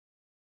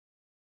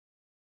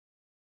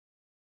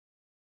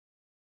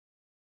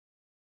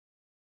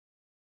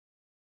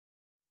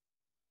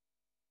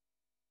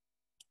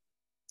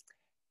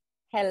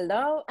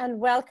Hello and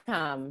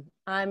welcome.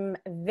 I'm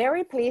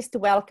very pleased to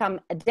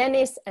welcome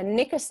Denise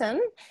Nickerson,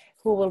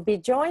 who will be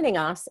joining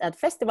us at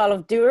Festival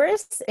of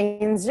Doers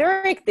in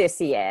Zurich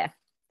this year.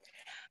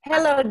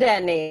 Hello,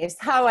 Denise.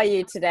 How are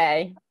you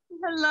today?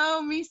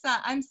 Hello, Miisa.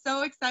 I'm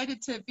so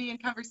excited to be in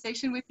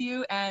conversation with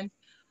you and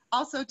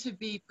also to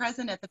be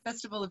present at the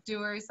Festival of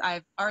Doers.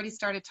 I've already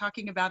started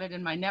talking about it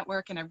in my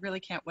network and I really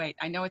can't wait.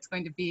 I know it's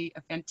going to be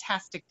a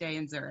fantastic day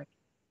in Zurich.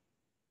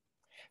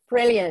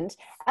 Brilliant.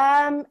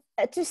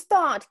 To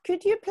start,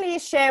 could you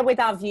please share with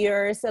our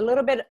viewers a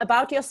little bit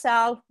about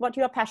yourself, what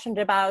you're passionate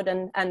about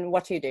and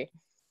what you do?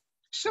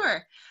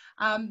 Sure.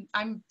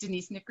 I'm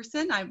Denise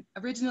Nickerson. I'm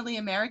originally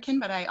American,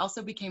 but I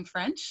also became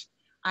French.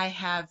 I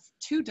have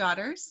two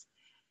daughters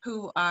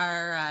who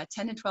are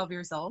 10 and 12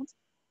 years old.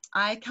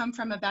 I come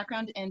from a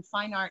background in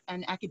fine art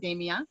and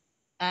academia,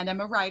 and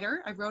I'm a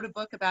writer. I wrote a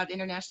book about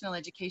international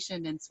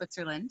education in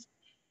Switzerland.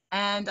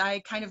 And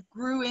I kind of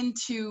grew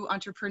into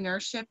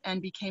entrepreneurship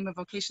and became a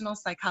vocational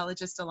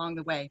psychologist along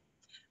the way.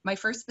 My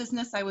first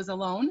business, I was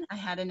alone. I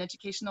had an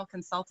educational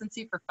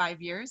consultancy for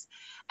 5 years.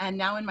 And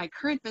now in my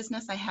current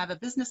business, I have a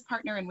business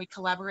partner and we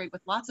collaborate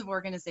with lots of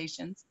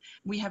organizations.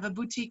 We have a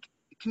boutique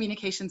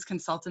communications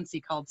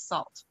consultancy called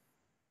SALT.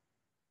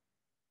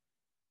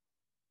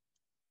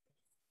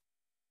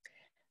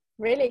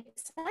 Really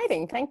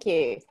exciting, thank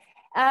you.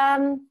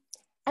 And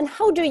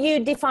how do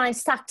you define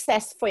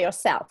success for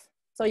yourself?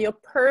 So your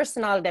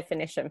personal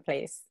definition,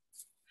 please.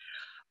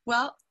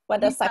 Well,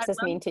 what does success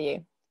mean to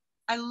you?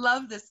 I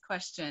love this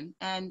question.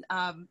 And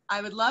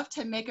I would love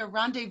to make a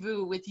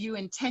rendezvous with you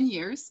in 10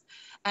 years.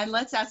 And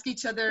let's ask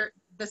each other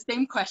the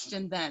same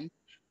question then.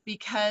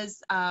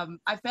 Because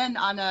I've been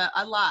on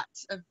a lot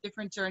of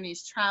different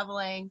journeys,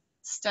 traveling,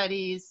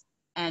 studies,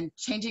 and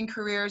changing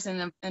careers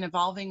in an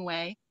evolving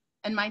way.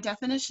 And my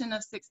definition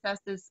of success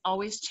is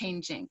always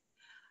changing.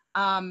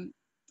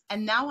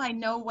 And now I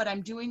know what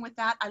I'm doing with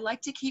that. I like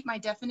to keep my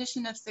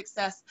definition of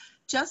success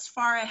just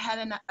far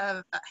ahead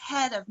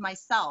of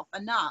myself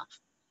enough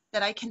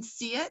that I can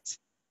see it,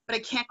 but I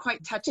can't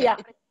quite touch it. If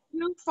it's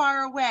too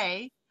far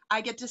away,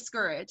 I get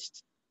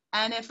discouraged.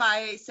 And if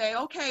I say,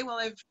 okay, well,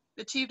 I've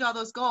achieved all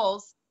those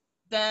goals,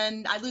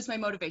 then I lose my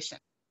motivation.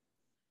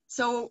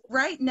 So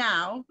right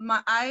now,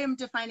 I am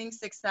defining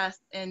success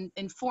in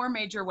 4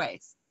 major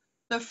ways.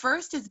 The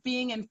first is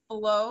being in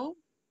flow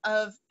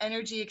of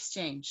energy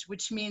exchange,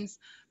 which means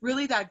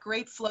really that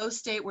great flow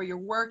state where you're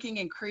working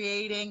and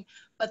creating,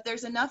 but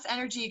there's enough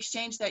energy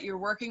exchange that you're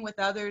working with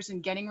others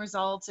and getting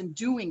results and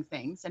doing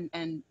things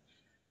and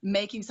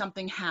making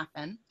something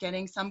happen,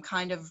 getting some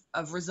kind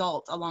of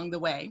result along the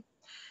way.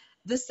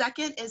 The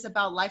second is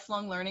about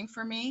lifelong learning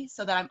for me,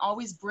 so that I'm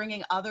always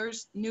bringing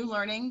others new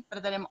learning,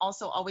 but that I'm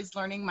also always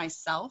learning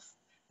myself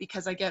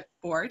because I get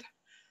bored.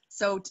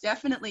 So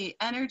definitely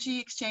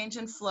energy exchange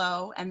and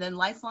flow, and then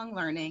lifelong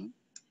learning.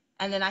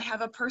 And then I have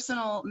a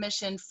personal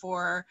mission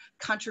for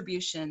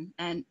contribution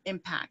and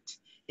impact.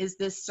 Is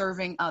this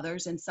serving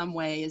others in some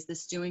way? Is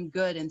this doing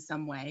good in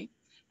some way?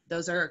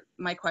 Those are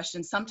my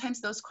questions. Sometimes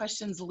those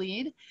questions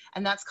lead,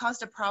 and that's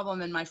caused a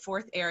problem in my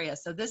 4th area.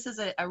 So this is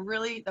the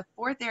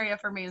 4th area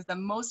for me is the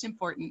most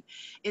important.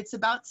 It's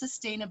about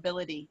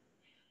sustainability.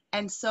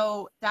 And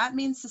so that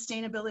means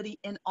sustainability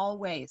in all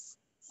ways: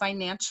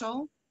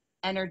 financial,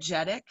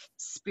 energetic,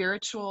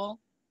 spiritual,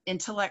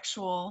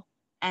 intellectual,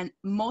 and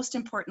most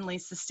importantly,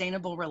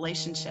 sustainable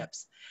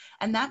relationships.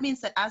 And that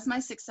means that as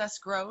my success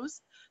grows,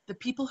 the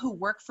people who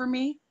work for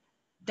me,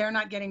 they're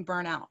not getting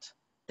burnt out.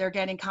 They're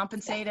getting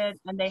compensated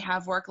and they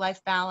have work-life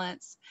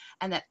balance,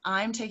 and that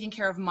I'm taking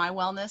care of my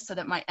wellness so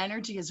that my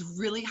energy is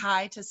really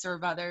high to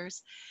serve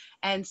others.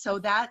 And so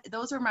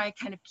those are my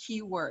kind of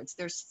key words.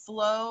 There's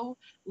flow,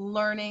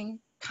 learning,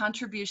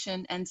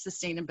 contribution, and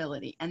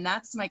sustainability. And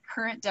that's my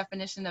current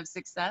definition of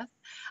success.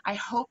 I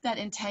hope that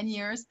in 10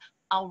 years,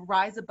 I'll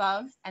rise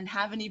above and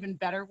have an even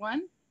better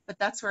one, but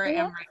that's where I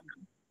am right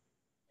now.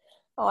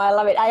 Oh, I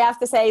love it. I have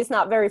to say it's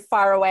not very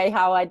far away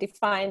how I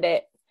defined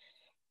it.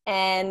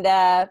 And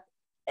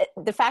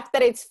the fact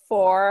that it's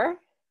 4,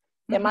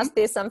 there must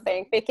be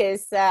something,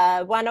 because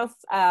one of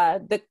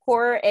the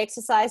core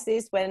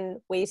exercises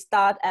when we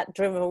start at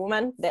Driven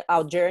Woman,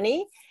 our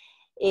journey,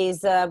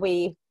 is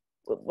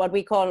what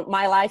we call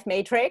My Life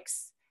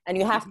Matrix. And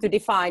you have to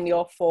define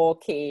your 4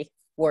 key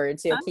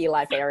words, your key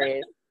life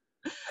areas.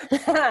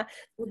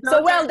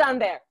 So well done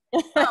there.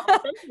 Oh,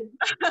 thank you.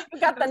 You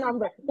got the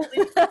number.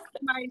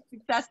 My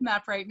success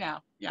map right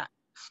now. Yeah.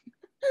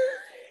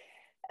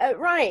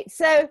 Right.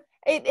 So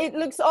it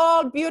looks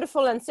all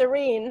beautiful and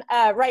serene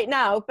right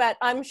now, but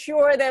I'm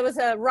sure there was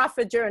a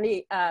rougher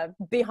journey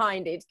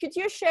behind it. Could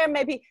you share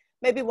maybe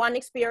one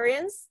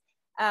experience,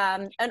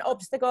 an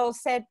obstacle,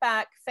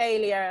 setback,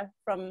 failure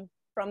from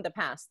the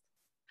past?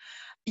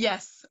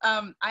 Yes.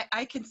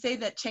 I can say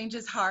that change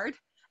is hard,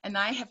 and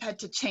I have had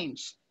to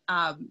change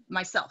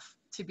myself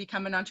to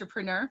become an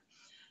entrepreneur.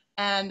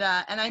 And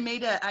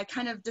I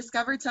kind of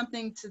discovered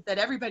something that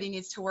everybody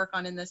needs to work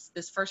on in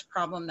this first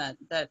problem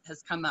that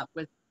has come up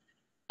with.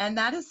 And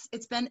that is,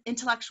 it's been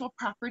intellectual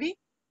property.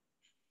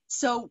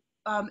 So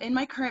in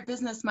my current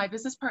business, my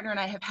business partner and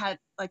I have had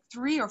like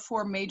 3 or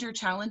 4 major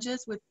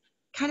challenges with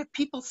kind of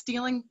people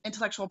stealing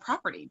intellectual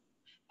property.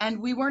 And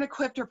we weren't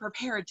equipped or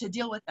prepared to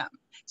deal with them.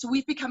 So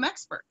we've become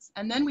experts.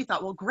 And then we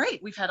thought, well,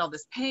 great, we've had all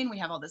this pain, we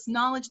have all this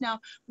knowledge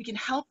now, we can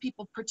help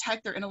people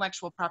protect their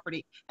intellectual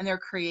property and their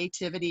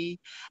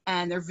creativity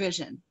and their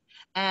vision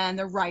and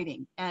their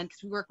writing. And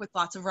because we work with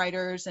lots of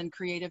writers and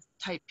creative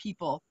type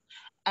people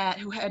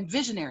who had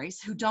visionaries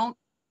who don't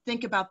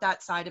think about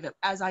that side of it,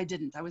 as I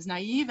didn't. I was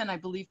naive and I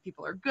believe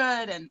people are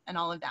good and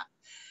all of that.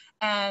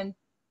 And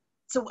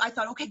so I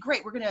thought, okay,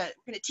 great, we're gonna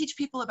teach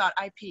people about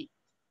IP.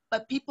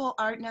 But people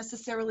aren't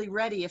necessarily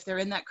ready if they're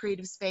in that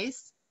creative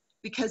space,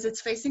 because it's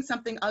facing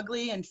something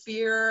ugly and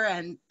fear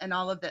and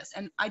all of this.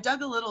 And I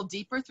dug a little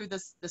deeper through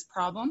this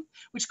problem,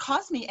 which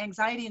caused me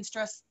anxiety and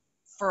stress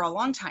for a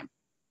long time.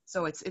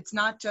 So it's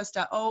not just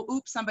oh,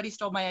 oops, somebody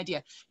stole my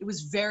idea. It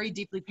was very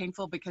deeply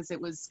painful because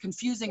it was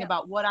confusing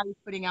about what I was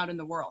putting out in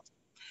the world.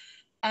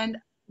 And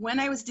when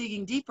I was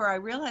digging deeper, I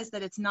realized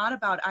that it's not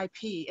about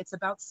IP, it's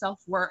about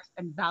self-worth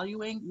and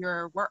valuing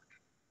your work.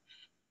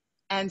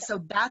 And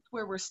so that's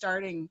where we're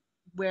starting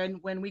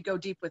when we go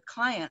deep with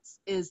clients,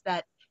 is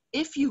that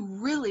if you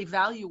really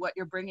value what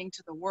you're bringing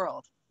to the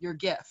world, your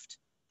gift,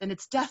 then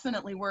it's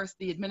definitely worth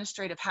the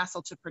administrative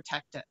hassle to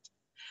protect it.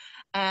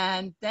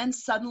 And then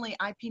suddenly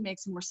IP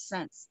makes more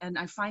sense. And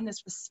I find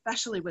this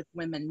especially with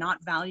women not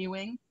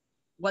valuing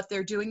what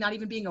they're doing, not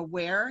even being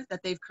aware that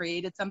they've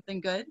created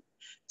something good.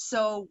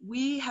 So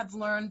we have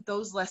learned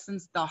those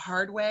lessons the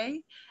hard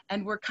way,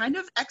 and we're kind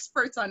of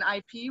experts on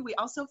IP. We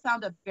also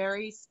found a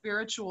very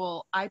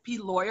spiritual IP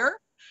lawyer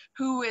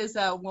who is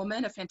a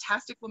woman, a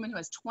fantastic woman who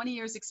has 20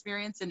 years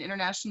experience in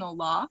international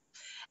law,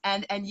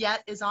 and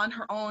yet is on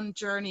her own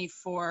journey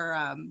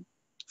for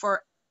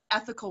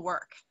ethical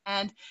work.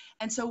 And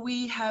so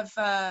we have,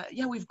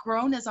 we've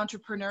grown as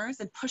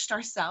entrepreneurs and pushed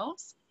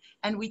ourselves,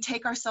 and we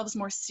take ourselves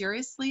more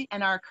seriously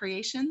and our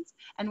creations,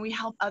 and we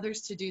help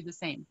others to do the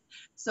same.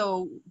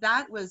 So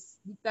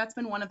that's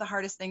been one of the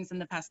hardest things in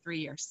the past 3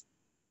 years.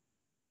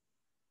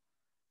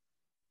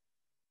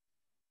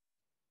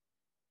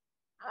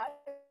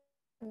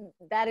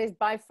 That is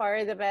by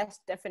far the best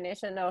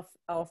definition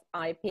of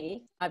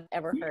IP I've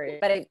ever heard.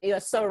 But you're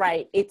so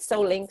right. It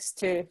so links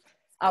to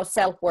our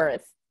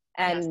self-worth,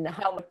 and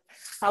yes.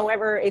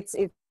 However, it's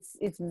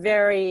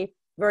very,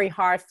 very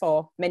hard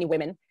for many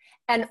women.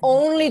 And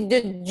only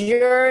the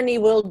journey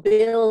will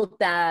build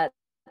that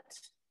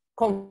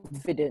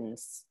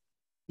confidence.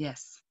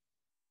 Yes,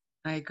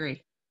 I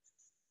agree.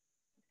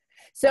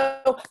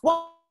 So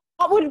what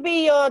would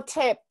be your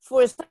tip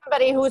for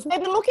somebody who's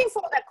maybe looking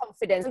for that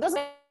confidence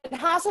and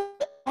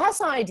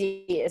has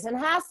ideas and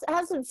has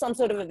some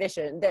sort of a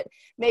vision that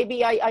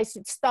maybe I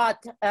should start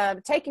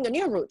taking a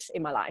new route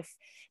in my life,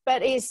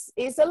 but is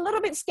a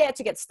little bit scared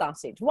to get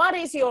started? What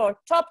is your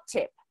top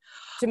tip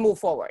to move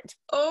forward?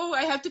 Oh,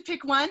 I have to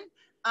pick one.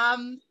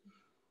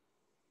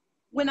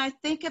 When I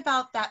think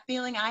about that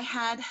feeling I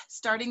had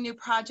starting new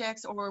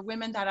projects or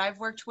women that I've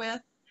worked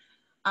with,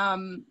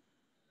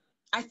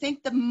 I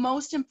think the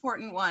most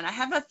important one, I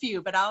have a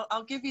few, but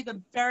I'll give you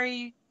the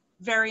very,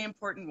 very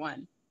important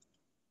one.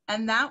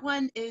 And that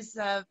one is,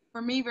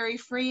 for me, very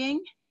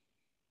freeing.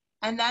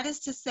 And that is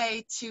to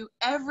say to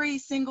every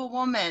single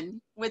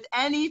woman with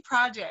any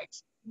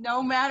project,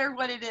 no matter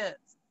what it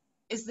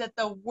is that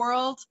the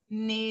world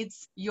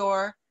needs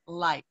your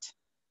light.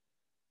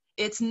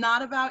 It's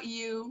not about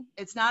you.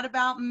 It's not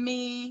about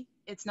me.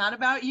 It's not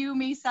about you,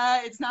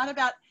 Miisa. It's not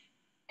about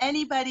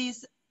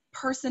anybody's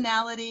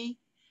personality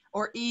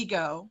or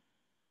ego.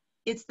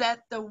 It's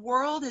that the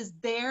world is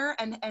there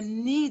and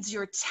needs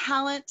your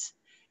talent,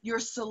 your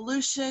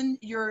solution,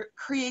 your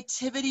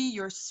creativity,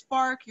 your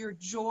spark, your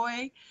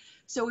joy.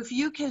 So if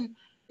you can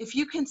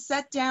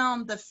set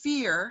down the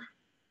fear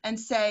and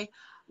say,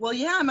 well,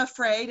 yeah, I'm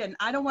afraid and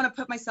I don't want to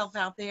put myself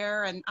out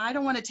there and I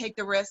don't want to take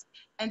the risk,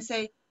 and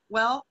say,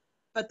 well,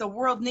 but the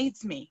world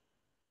needs me.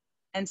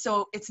 And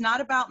so it's not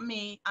about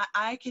me.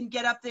 I can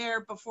get up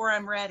there before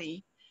I'm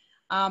ready.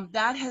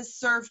 That has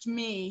served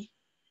me.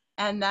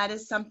 And that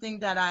is something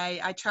that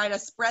I try to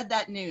spread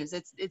that news.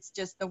 It's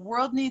just the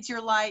world needs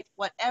your light,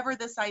 whatever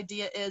this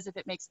idea is. If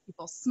it makes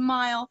people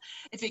smile,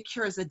 if it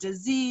cures a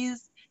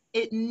disease,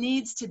 it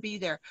needs to be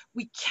there.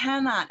 We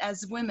cannot,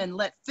 as women,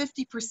 let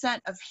 50%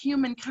 of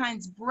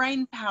humankind's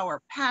brain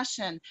power,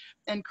 passion,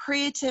 and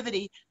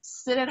creativity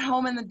sit at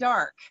home in the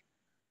dark.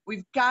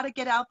 We've got to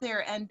get out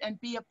there and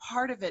be a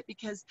part of it,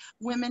 because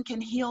women can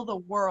heal the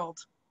world.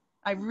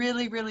 I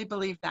really, really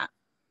believe that.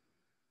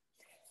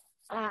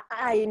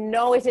 I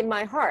know it in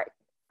my heart,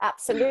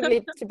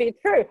 absolutely, to be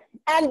true.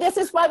 And this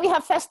is why we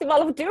have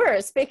Festival of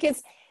Doers,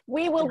 because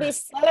we will be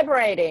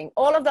celebrating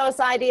all of those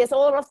ideas,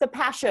 all of the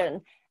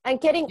passion, and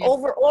getting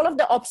over all of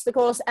the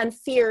obstacles and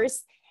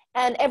fears.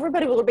 And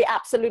everybody will be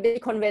absolutely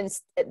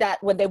convinced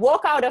that when they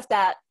walk out of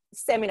that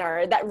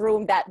seminar, that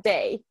room that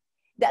day,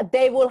 that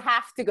they will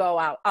have to go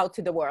out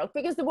to the world,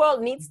 because the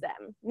world needs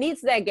them,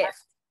 needs their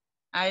gift.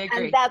 I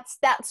agree. And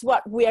that's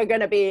what we are going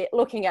to be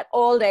looking at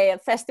all day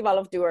at Festival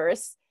of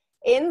Doers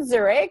in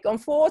Zurich on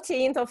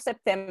 14th of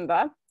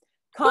September.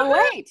 Can't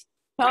wait.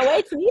 Can't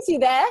wait to meet you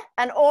there,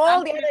 and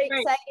all the other Great.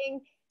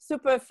 exciting,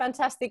 super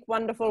fantastic,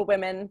 wonderful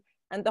women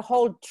and the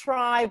whole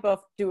tribe of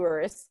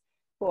doers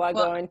who are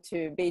going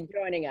to be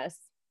joining us.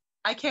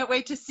 I can't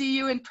wait to see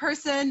you in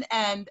person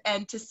and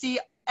to see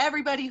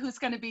everybody who's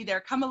going to be there.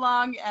 Come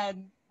along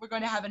and we're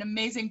going to have an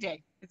amazing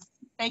day.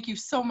 Thank you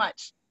so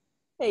much.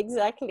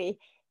 Exactly.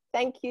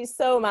 Thank you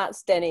so much,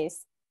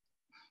 Denise.